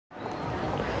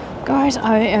Guys,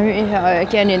 I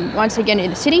am once again in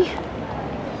the city.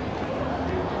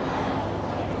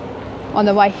 On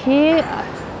the way here,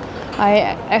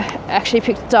 I actually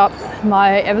picked up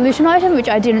my evolution item, which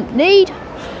I didn't need.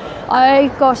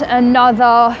 I got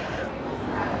another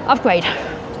upgrade.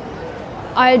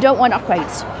 I don't want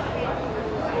upgrades.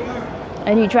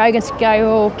 I need Dragon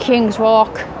Scale, King's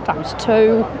Rock times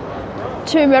 2,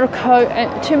 2 Metal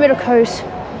Coats,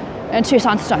 and 2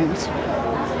 Sunstones.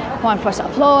 One for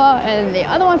Subflora and the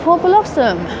other one for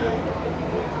Blossom.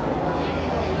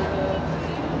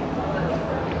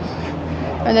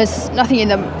 And there's nothing in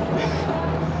the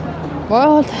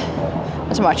world.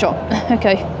 That's a right shot.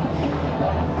 Okay.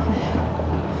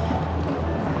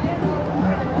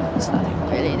 There's nothing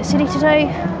really in the city today.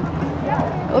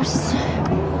 Oops.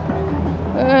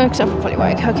 Except for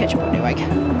Poliwag. I'll catch a Poliwag.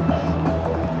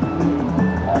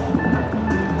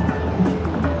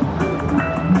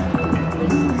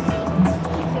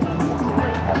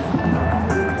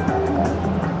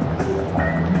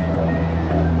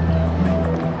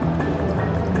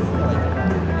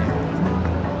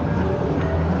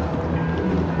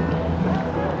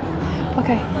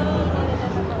 Okay.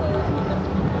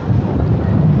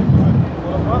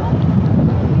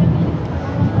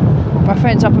 My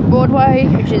friend's up at Broadway,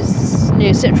 which is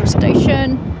near Central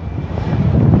Station.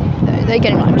 They're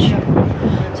getting lunch.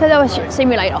 So they'll see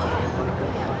me later.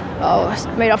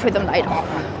 I'll meet up with them later.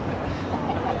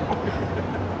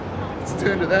 Let's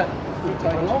turn to that.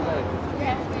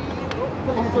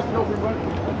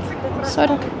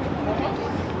 Soda.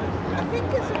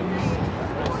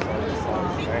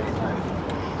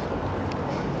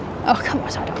 Oh, come on,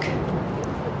 Psyduck.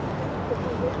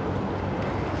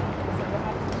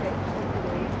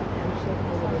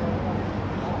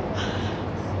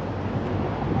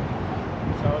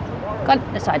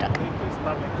 Got the Psyduck.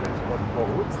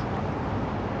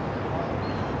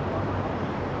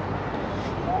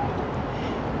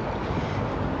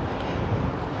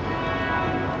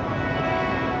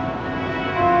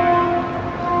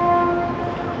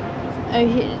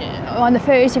 On the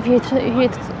ferries, if you hear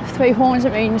 3 horns,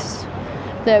 it means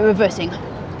they're reversing.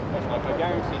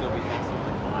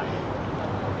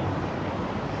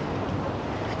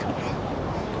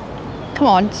 Come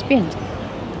on, spin.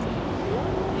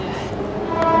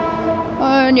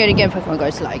 Oh, and yet again, Pokemon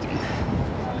goes to lagging.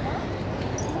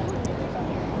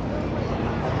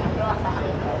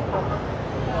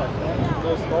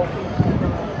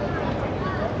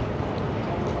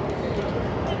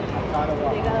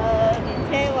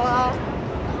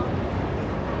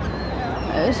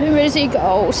 There's too many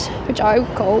seagulls, which I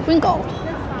call Wingold.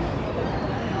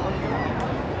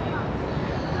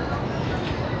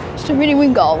 There's too many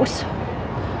Wingolds.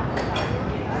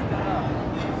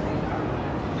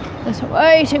 There's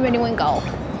way too many Wingold.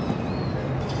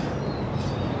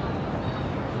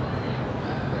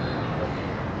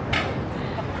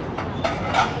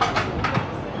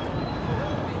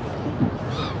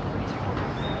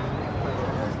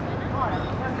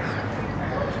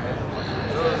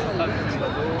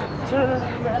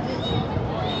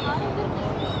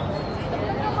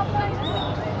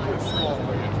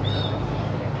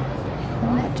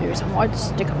 I might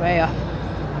stick a bear.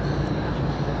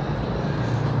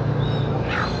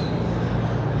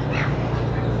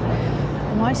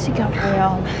 I might stick up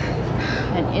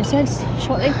an incense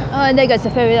shortly. Oh, and there goes the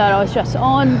ferry that I was just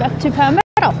on, back to Parramatta.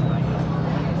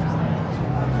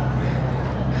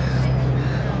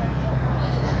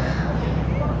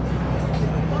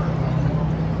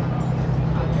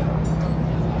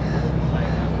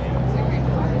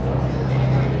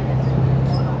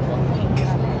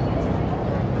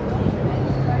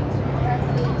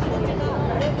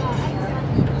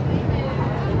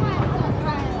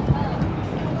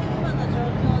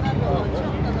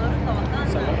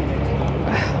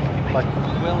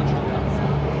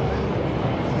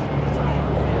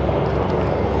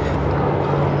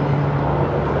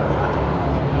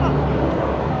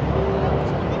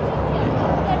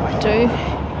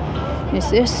 Is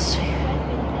this?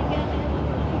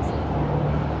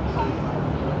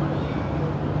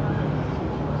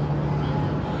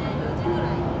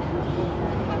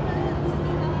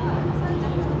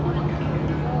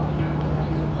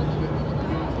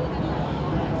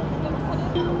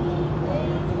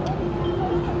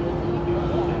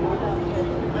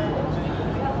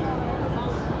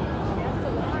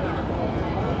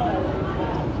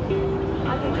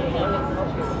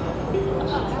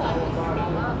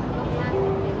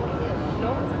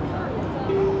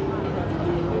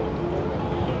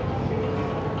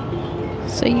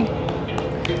 See,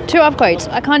 2 upgrades.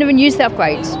 I can't even use the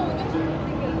upgrades.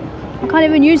 I can't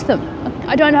even use them.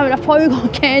 I don't have enough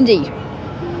Porygon candy.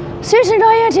 Seriously,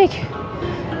 Niantic,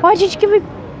 why did you give me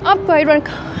upgrade when I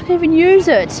can't even use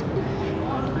it?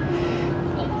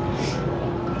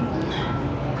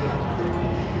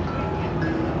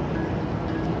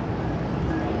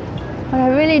 What I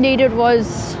really needed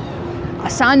was a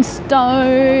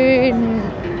Sunstone,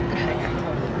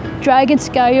 Dragon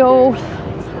Scale,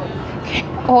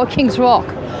 or King's Rock.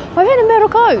 I've had a metal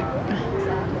coat,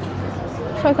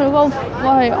 so I can evolve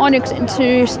my Onix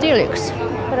into Steelix.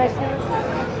 But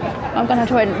I'm gonna have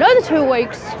to wait another 2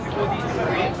 weeks.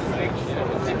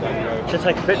 Just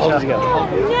take a picture.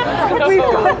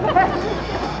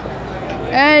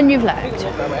 And you've lagged.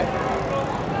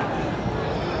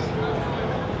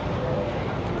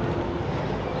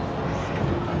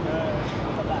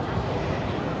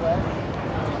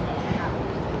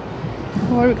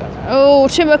 What have we got? Oh,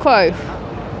 Timbercrow.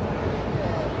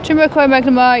 Timbercrow,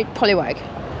 Magnemite, Poliwag.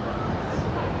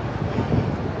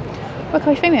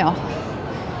 Okay, female.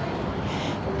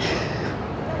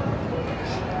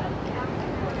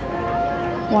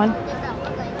 One,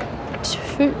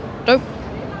 two, nope.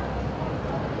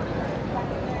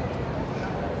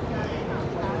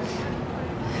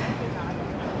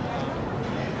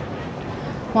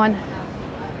 One,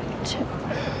 two.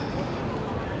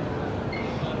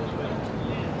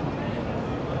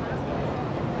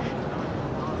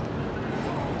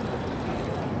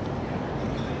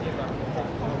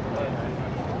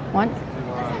 One,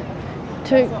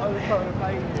 two,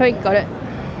 three, got it.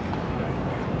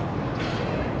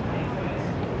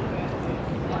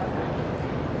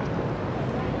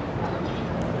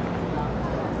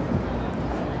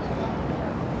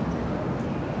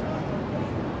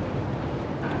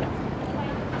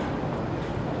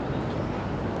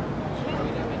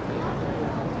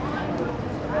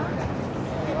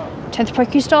 Tenth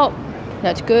Pokestop,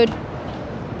 that's good.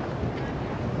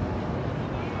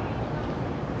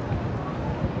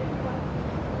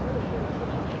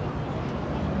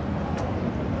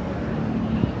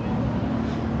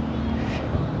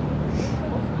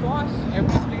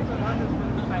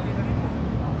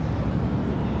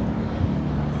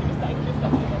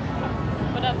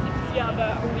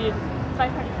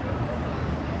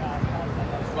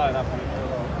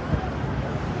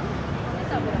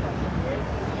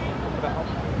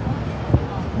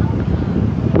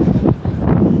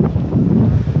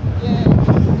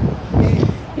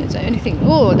 Is there anything?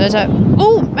 Oh, there's a.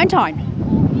 Oh, Mantine.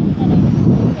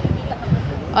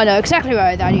 I know exactly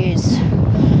where that is.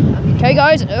 Okay,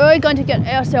 guys, we're going to get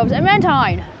ourselves a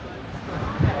Mantine.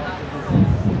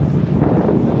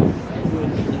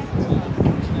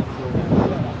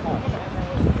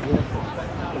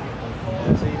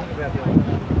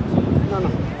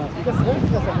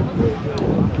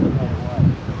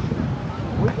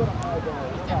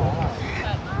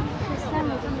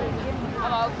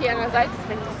 Aber okay, andererseits,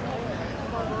 wenn es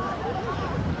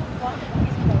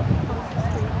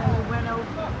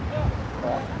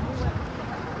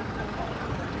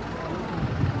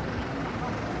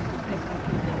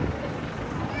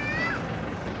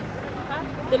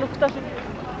det luktar så.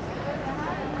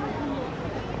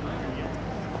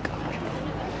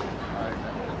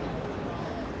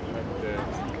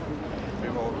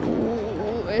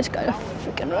 Ooh, it's gonna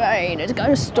freaking rain. It's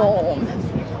gonna storm.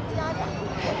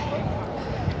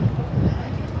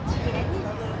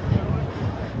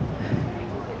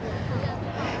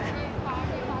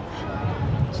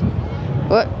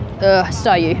 What?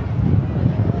 Staryu.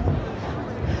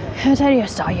 How tell you,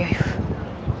 Staryu.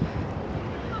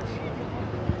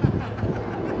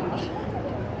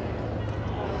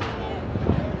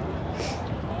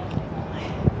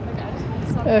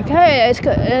 Okay, it's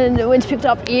good. And the wind's picked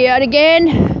up yet again.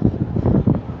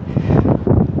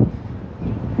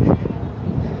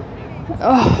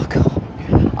 Oh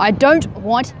god. I don't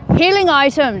want healing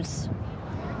items.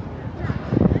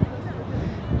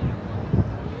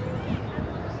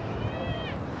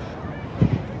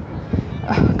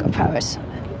 Oh god, Paris.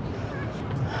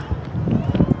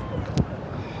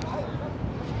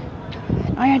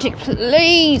 Niantic,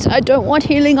 please, I don't want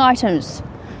healing items.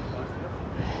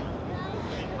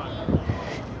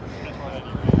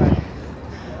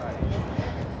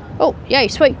 Oh, yay,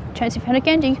 sweet. Chance of found a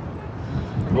candy.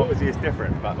 What was this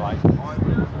different about like?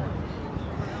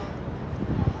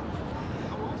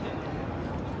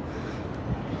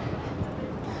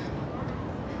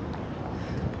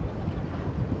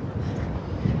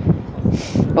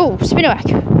 Oh, Spinarak.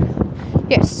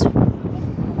 Yes.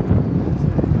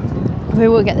 We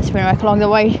will get the Spinarak along the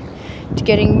way to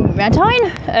getting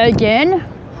Mantine again.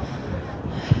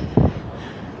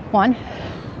 1,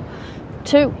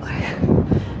 2,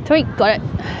 3, got it.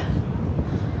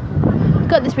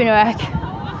 Got the Spinarak.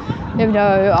 Even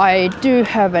though I do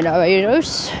have an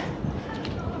overdose.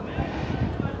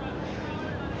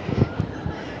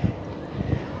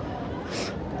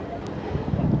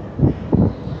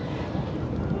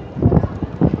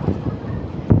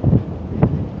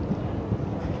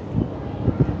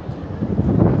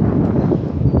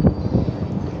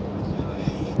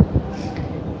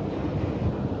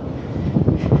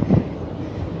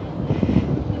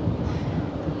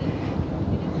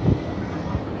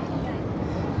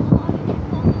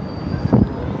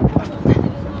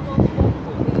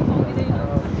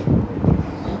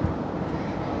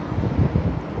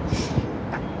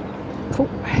 Cool.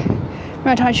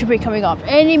 Valentine should be coming up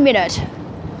any minute.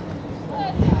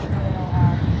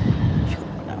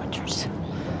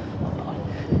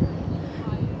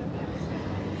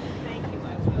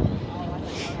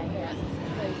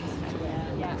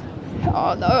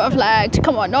 Oh no, I've lagged.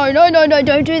 Come on, no,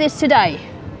 don't do this today.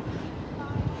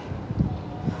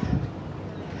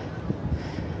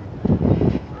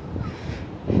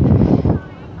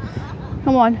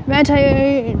 Come on,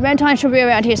 Valentine should be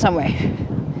around here somewhere.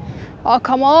 Oh,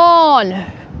 come on!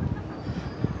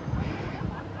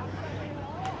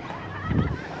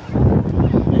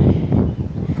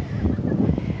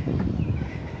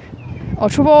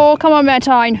 Ultra Ball, come on,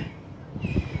 Valentine.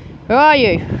 Where are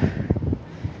you?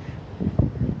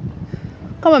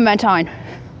 Come on, Valentine.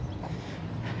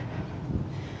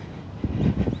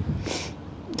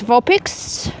 The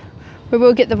Vulpix. We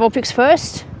will get the Vulpix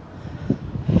first.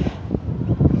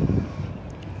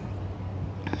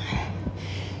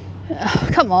 Oh,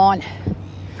 come on.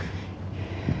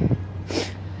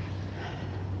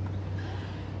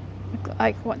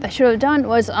 Like what they should have done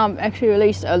was actually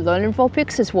release a learning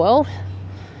Vulpix as well.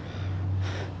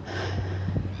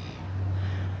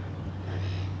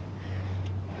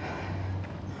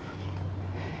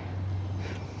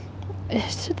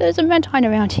 So there's a Valentine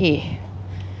around here.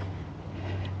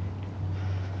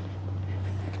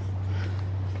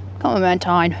 Come on,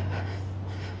 Valentine.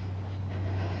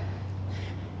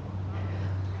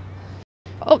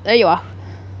 Oh, there you are.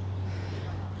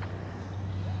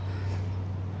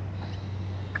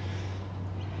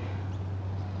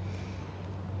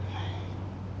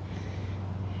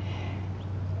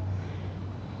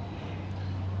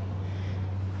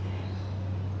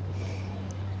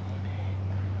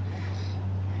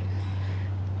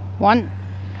 One,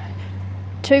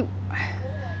 2,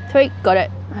 3, got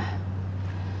it.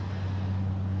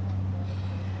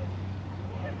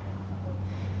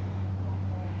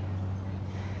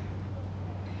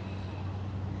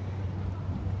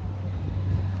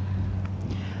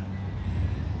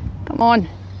 Come on.